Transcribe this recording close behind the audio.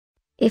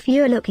If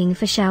you're looking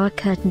for shower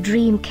curtain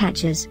dream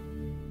catchers,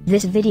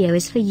 this video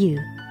is for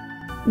you.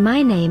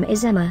 My name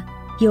is Emma,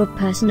 your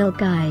personal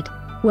guide.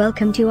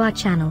 Welcome to our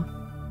channel.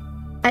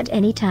 At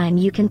any time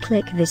you can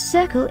click this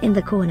circle in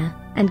the corner,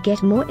 and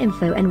get more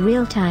info and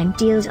real-time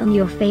deals on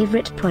your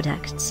favorite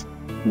products.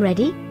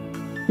 Ready?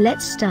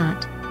 Let's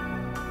start.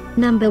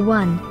 Number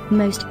 1,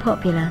 Most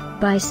Popular,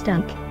 by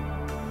Starnk.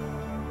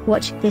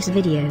 Watch this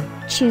video,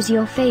 choose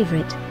your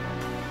favorite.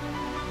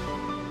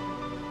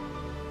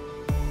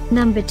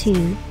 Number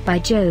 2, by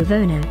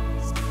Jovono.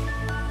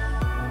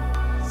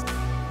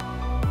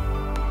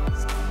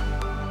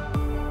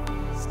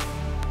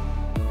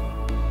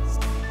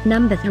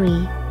 Number 3,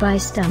 by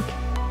Starnk.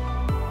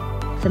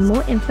 For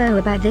more info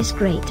about this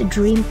great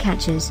dream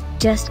catchers,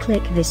 just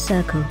click this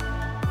circle.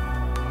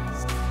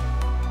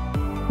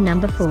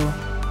 Number 4.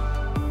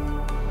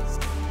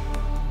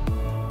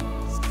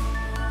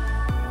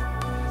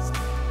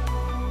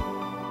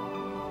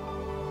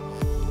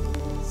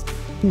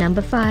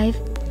 Number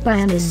 5, by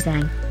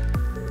AMAZZANG.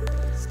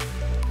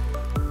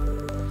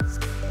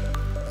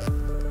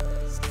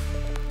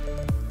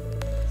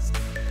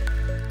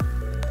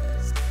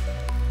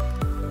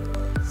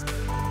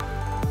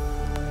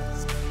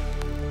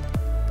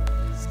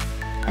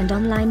 And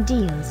online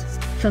deals,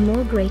 for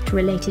more great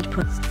related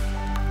products.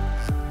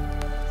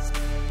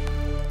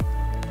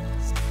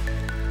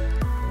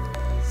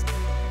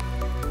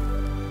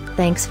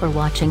 Thanks for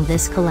watching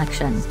this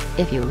collection.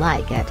 If you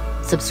like it,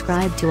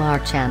 subscribe to our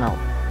channel.